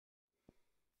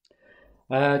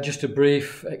Just a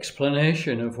brief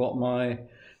explanation of what my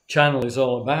channel is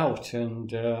all about and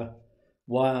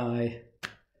why I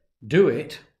do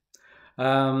it.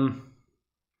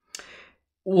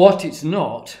 What it's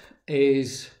not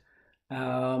is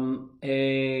an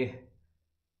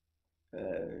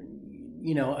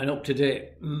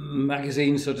up-to-date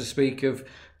magazine, so to speak, of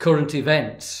current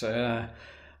events.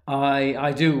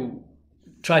 I do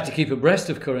try to keep abreast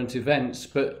of current events,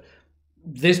 but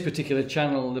this particular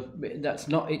channel, that's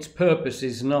not its purpose.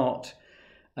 Is not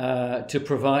to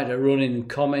provide a running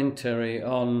commentary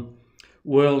on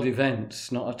world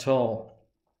events, not at all.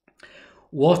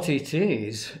 What it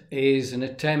is an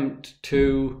attempt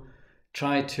to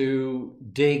try to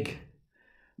dig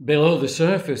below the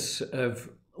surface of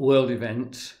world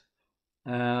events.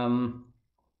 I'm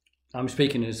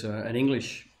speaking as an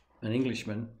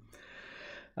Englishman.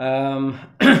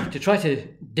 To try to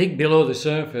dig below the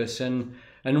surface and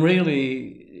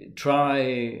really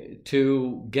try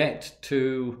to get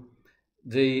to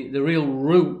the real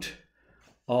root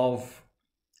of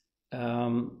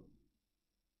the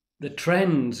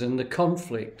trends and the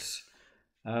conflicts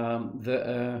that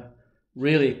are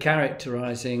really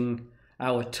characterizing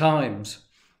our times.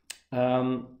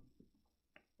 The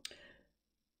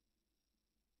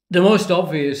most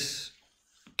obvious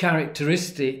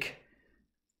characteristic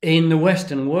in the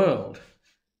Western world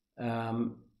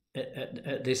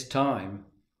at this time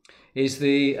is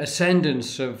the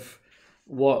ascendance of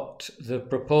what the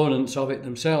proponents of it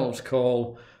themselves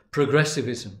call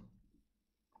progressivism.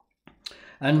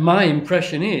 And my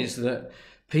impression is that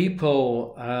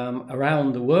people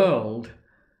around the world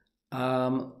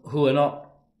who are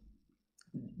not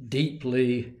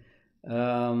deeply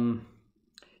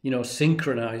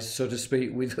synchronized, so to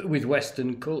speak, with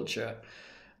Western culture,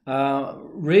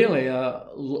 really are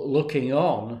looking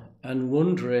on and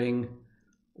wondering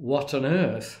what on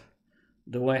earth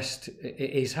the West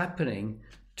is happening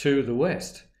to the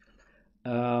West.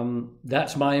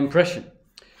 That's my impression.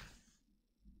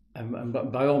 And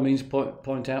by all means,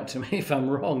 point out to me if I'm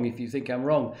wrong, if you think I'm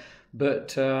wrong.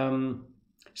 But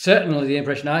certainly the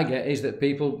impression I get is that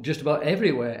people just about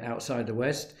everywhere outside the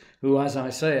West, who, as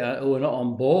I say, who are not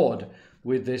on board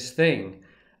with this thing,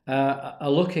 are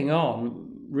looking on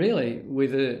really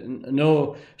with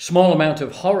no small amount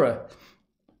of horror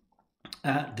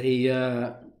at the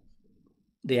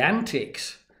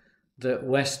antics that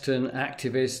Western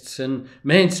activists and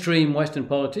mainstream Western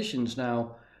politicians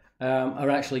now are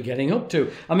actually getting up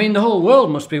to. I mean, the whole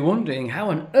world must be wondering how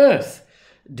on earth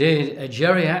did a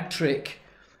geriatric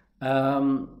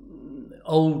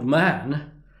old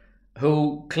man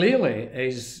who clearly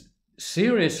is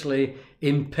seriously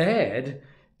impaired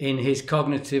in his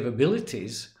cognitive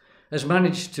abilities has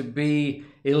managed to be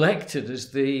elected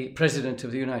as the President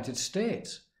of the United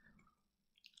States.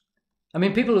 I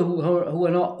mean, people who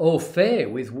are not au fait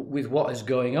with what is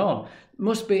going on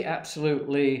must be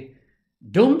absolutely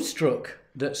dumbstruck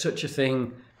that such a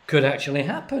thing could actually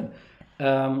happen.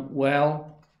 That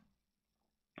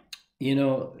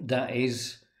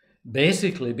is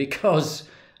basically because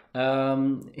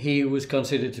he was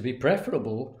considered to be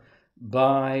preferable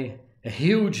by a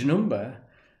huge number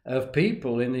of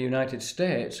people in the United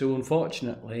States who,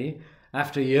 unfortunately,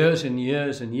 after years and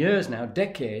years and years now,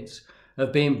 decades,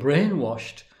 of being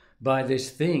brainwashed by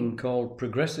this thing called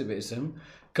progressivism,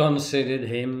 considered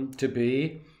him to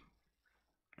be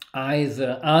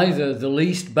either the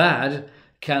least bad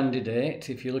candidate,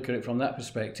 if you look at it from that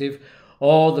perspective,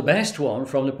 or the best one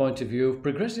from the point of view of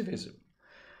progressivism.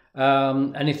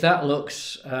 And if that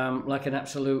looks like an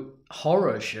absolute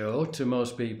horror show to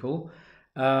most people,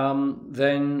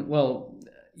 then, well,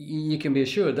 you can be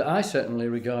assured that I certainly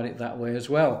regard it that way as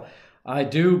well. I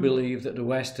do believe that the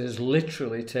West has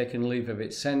literally taken leave of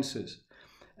its senses.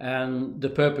 And the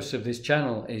purpose of this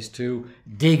channel is to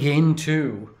dig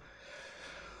into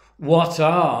what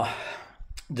are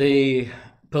the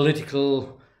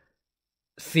political,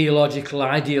 theological,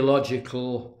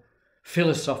 ideological,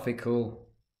 philosophical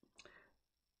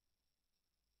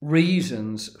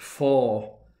reasons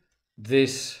for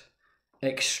this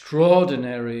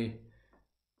extraordinary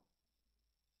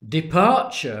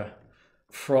departure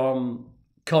from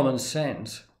common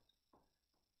sense,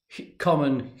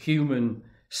 common human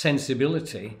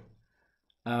sensibility,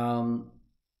 that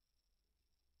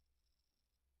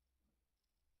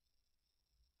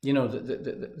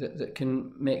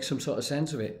can make some sort of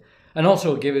sense of it, and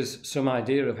also give us some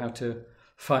idea of how to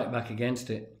fight back against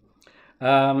it.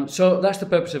 So that's the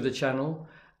purpose of the channel.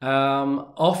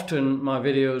 Often my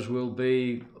videos will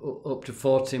be up to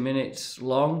 40 minutes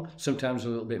long, sometimes a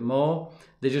little bit more.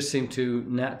 They just seem to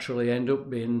naturally end up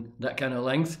being that kind of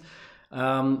length.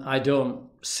 I don't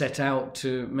set out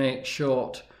to make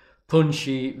short,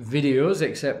 punchy videos,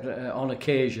 except on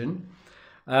occasion.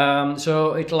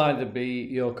 So it'll either be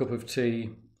your cup of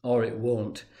tea or it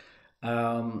won't.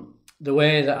 The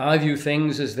way that I view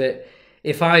things is that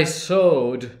if I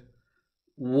sowed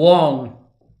one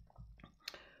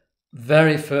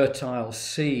very fertile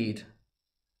seed,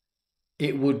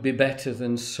 it would be better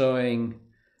than sowing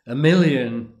a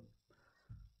million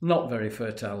not very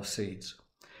fertile seeds.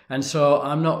 And so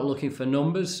I'm not looking for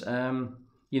numbers, in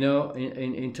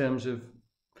terms of,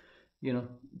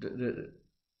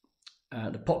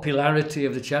 the popularity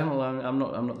of the channel. I'm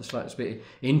not the slightest bit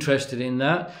interested in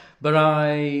that, but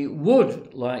I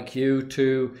would like you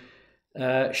to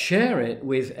share it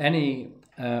with any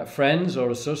friends or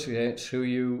associates who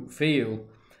you feel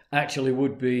actually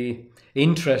would be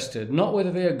interested, not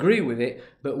whether they agree with it,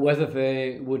 but whether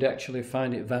they would actually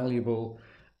find it valuable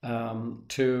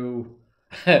to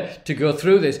go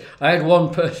through this. I had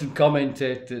one person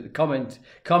commented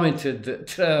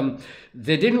that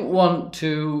they didn't want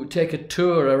to take a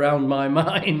tour around my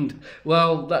mind.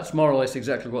 Well, that's more or less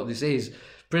exactly what this is,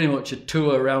 pretty much a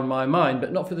tour around my mind,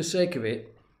 but not for the sake of it.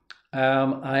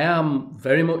 I am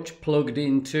very much plugged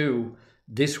into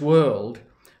this world,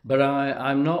 but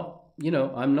I'm not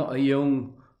a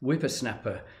young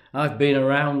whippersnapper. I've been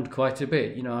around quite a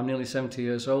bit. I'm nearly 70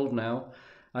 years old now.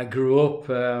 I grew up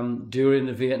during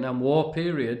the Vietnam War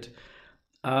period.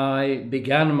 I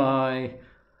began my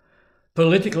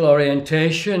political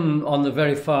orientation on the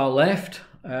very far left,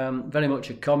 very much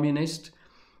a communist.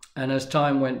 And as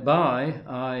time went by,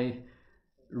 I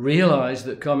realized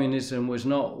that communism was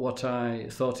not what I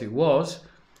thought it was,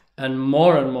 and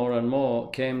more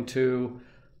came to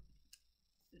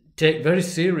take very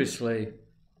seriously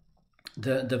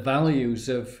the values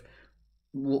of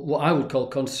what I would call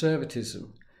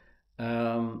conservatism.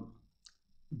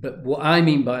 But what I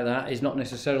mean by that is not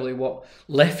necessarily what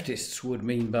leftists would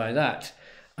mean by that.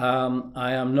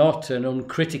 I am not an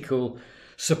uncritical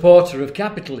supporter of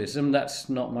capitalism. That's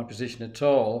not my position at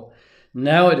all.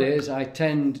 Nowadays, I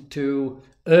tend to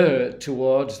err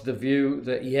towards the view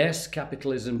that yes,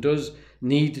 capitalism does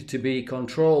need to be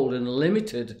controlled and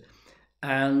limited,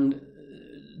 and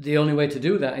the only way to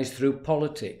do that is through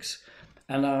politics.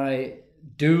 And I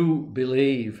do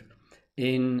believe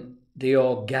in the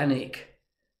organic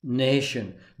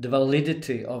nation, the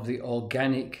validity of the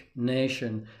organic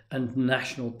nation and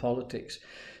national politics.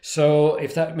 So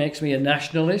if that makes me a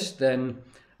nationalist, then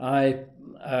I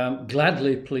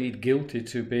gladly plead guilty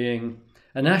to being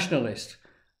a nationalist.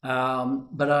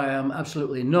 But I am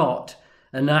absolutely not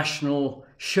a national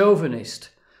chauvinist.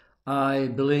 I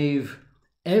believe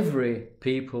every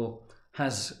people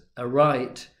has a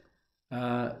right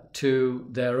to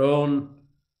their own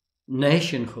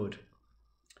nationhood.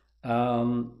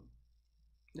 In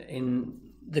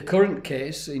the current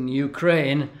case in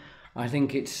Ukraine, I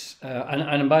think it's,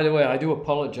 and by the way, I do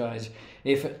apologize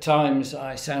if at times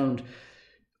I sound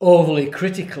overly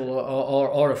critical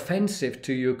or offensive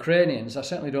to Ukrainians. I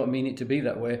certainly don't mean it to be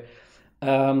that way.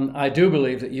 I do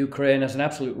believe that Ukraine has an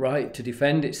absolute right to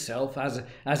defend itself,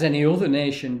 as any other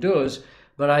nation does.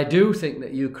 But I do think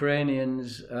that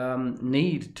Ukrainians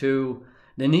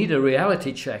need a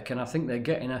reality check, and I think they're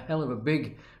getting a hell of a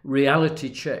big reality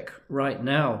check right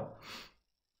now.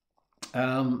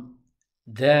 And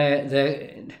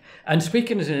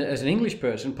speaking as an English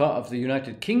person, part of the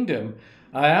United Kingdom,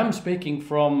 I am speaking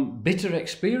from bitter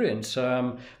experience.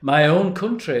 My own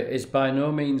country is by no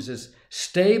means as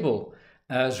stable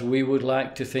as we would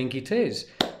like to think it is.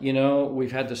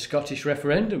 We've had the Scottish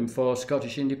referendum for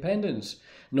Scottish independence.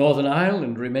 Northern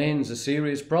Ireland remains a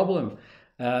serious problem.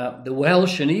 The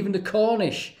Welsh and even the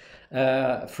Cornish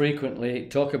frequently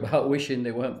talk about wishing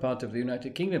they weren't part of the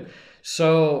United Kingdom.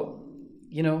 So,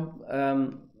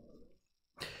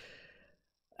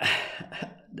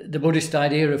 the Buddhist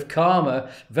idea of karma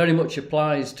very much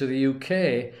applies to the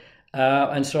UK.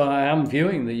 And so I am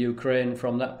viewing the Ukraine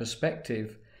from that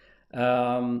perspective.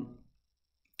 To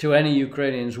any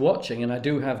Ukrainians watching, and I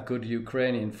do have good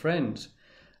Ukrainian friends,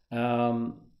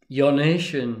 your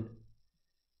nation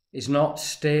is not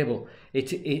stable.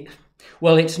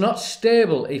 It's not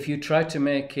stable if you try to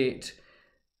make it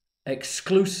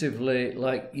exclusively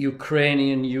like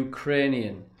Ukrainian.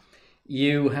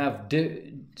 You have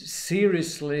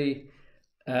serious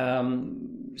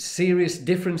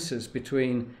differences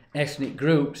between ethnic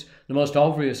groups. The most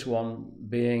obvious one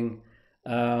being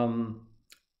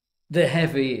the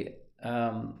heavy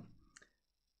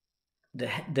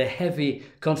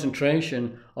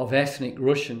concentration of ethnic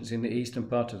Russians in the eastern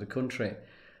part of the country.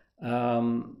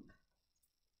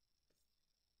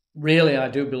 Really, I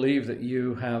do believe that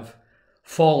you have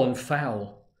fallen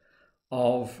foul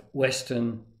of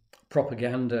Western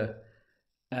propaganda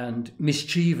and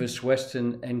mischievous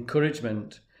Western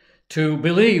encouragement to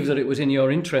believe that it was in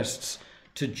your interests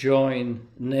to join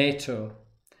NATO.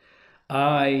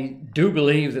 I do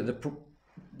believe that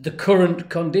the current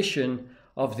condition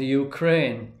of the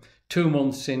Ukraine, 2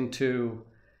 months into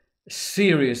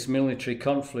serious military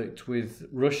conflict with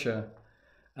Russia,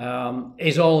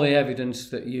 is all the evidence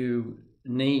that you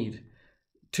need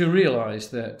to realise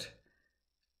that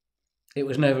it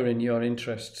was never in your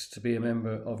interests to be a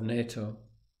member of NATO.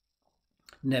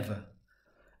 Never.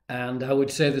 And I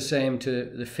would say the same to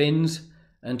the Finns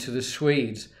and to the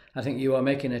Swedes. I think you are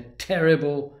making a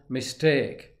terrible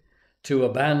mistake to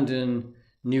abandon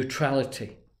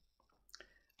neutrality.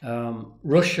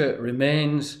 Russia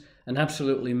remains an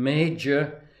absolutely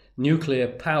major nuclear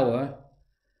power,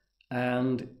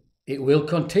 and it will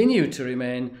continue to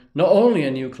remain not only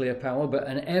a nuclear power, but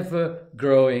an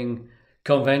ever-growing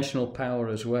conventional power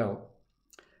as well.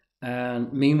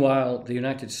 And meanwhile, the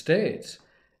United States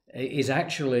is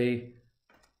actually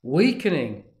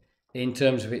weakening in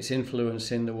terms of its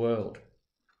influence in the world.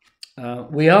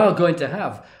 We are going to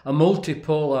have a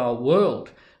multipolar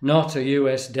world, not a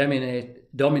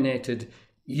US-dominated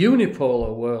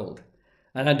unipolar world.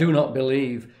 And I do not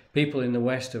believe people in the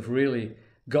West have really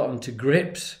gotten to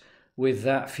grips with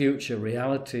that future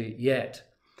reality yet.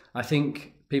 I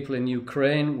think people in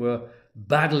Ukraine were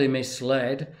badly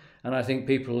misled, and I think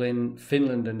people in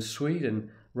Finland and Sweden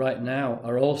right now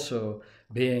are also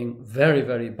being very,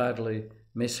 very badly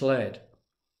misled.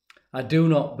 I do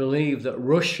not believe that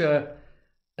Russia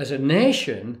as a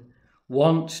nation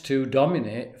wants to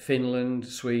dominate Finland,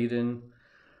 Sweden,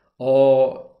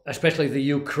 or especially the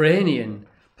Ukrainian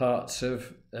parts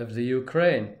of the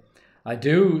Ukraine. I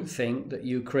do think that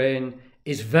Ukraine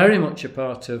is very much a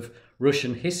part of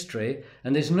Russian history,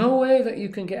 and there's no way that you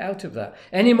can get out of that.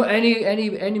 Any more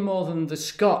than the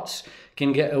Scots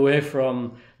can get away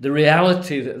from the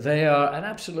reality that they are an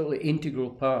absolutely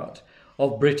integral part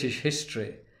of British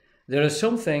history. There are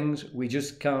some things we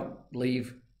just can't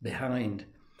leave behind.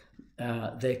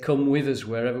 They come with us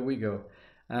wherever we go.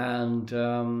 And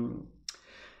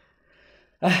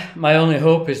my only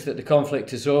hope is that the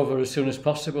conflict is over as soon as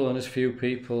possible and as few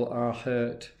people are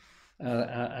hurt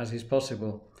as is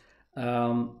possible.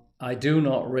 I do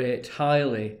not rate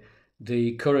highly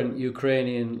the current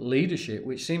Ukrainian leadership,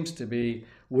 which seems to be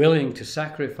willing to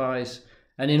sacrifice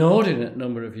an inordinate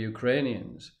number of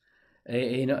Ukrainians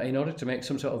in order to make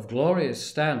some sort of glorious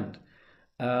stand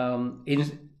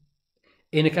in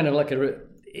a kind of like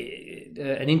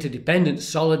an interdependent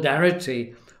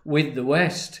solidarity with the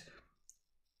West.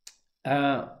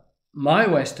 My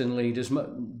Western leaders,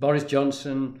 Boris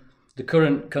Johnson, the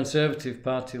current Conservative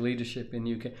Party leadership in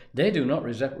the UK, they do not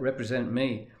represent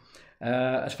me.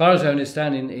 As far as I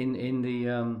understand, in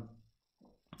the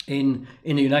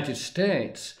United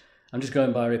States, I'm just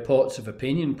going by reports of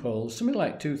opinion polls, something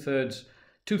like two-thirds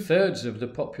of the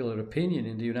popular opinion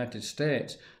in the United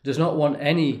States does not want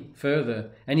any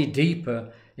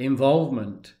deeper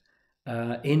involvement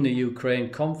in the Ukraine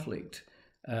conflict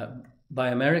by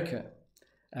America.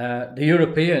 The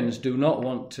Europeans do not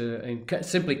want to, and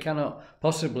simply cannot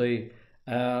possibly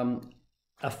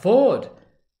afford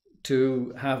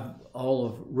to have all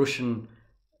of Russian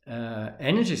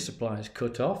energy supplies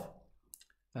cut off.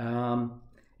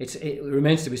 It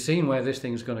remains to be seen where this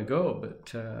thing's going to go,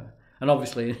 but and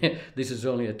obviously this is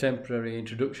only a temporary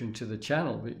introduction to the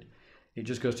channel, but it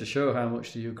just goes to show how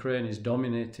much the Ukraine is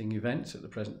dominating events at the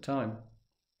present time.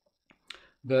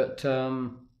 But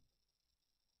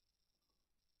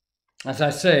as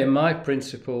I say, my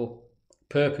principal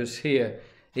purpose here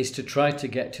is to try to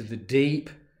get to the deep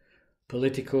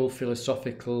political,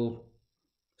 philosophical,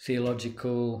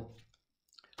 theological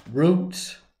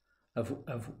roots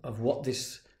of what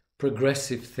this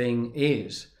progressive thing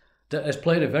is, that has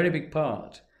played a very big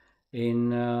part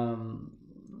in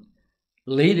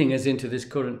leading us into this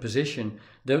current position.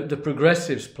 The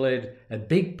progressives played a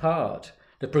big part.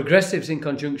 The progressives, in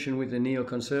conjunction with the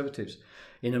neoconservatives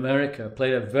in America,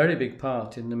 played a very big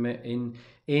part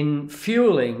in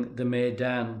fueling the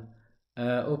Maidan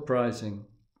uprising.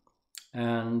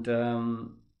 And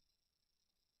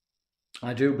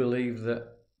I do believe that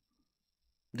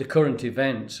the current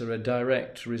events are a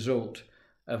direct result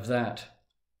of that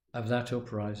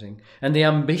uprising, and the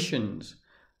ambitions,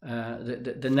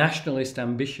 the nationalist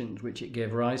ambitions which it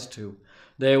gave rise to.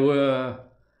 There were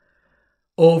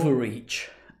overreach,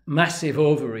 massive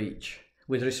overreach,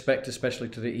 with respect especially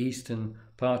to the eastern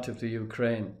part of the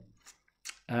Ukraine,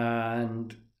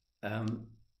 and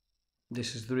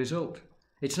this is the result.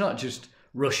 It's not just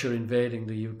Russia invading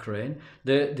the Ukraine.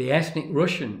 The ethnic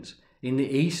Russians in the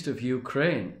east of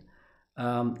Ukraine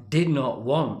did not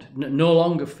want, no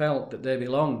longer felt that they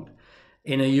belonged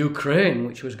in a Ukraine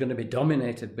which was going to be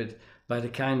dominated by the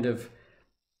kind of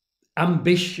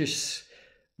ambitious,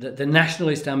 the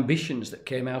nationalist ambitions that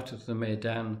came out of the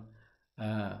Maidan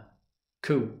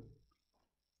coup,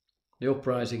 the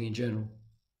uprising in general.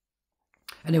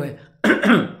 Anyway,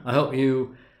 I hope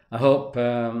you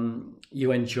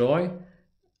enjoy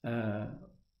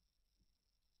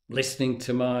listening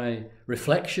to my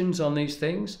reflections on these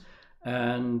things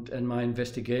and my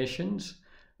investigations.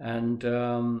 And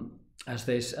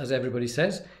as everybody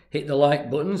says, hit the like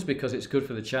buttons because it's good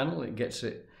for the channel. It gets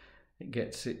it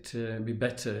to be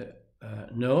better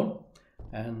known.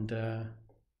 And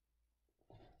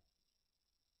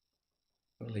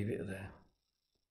we'll leave it there.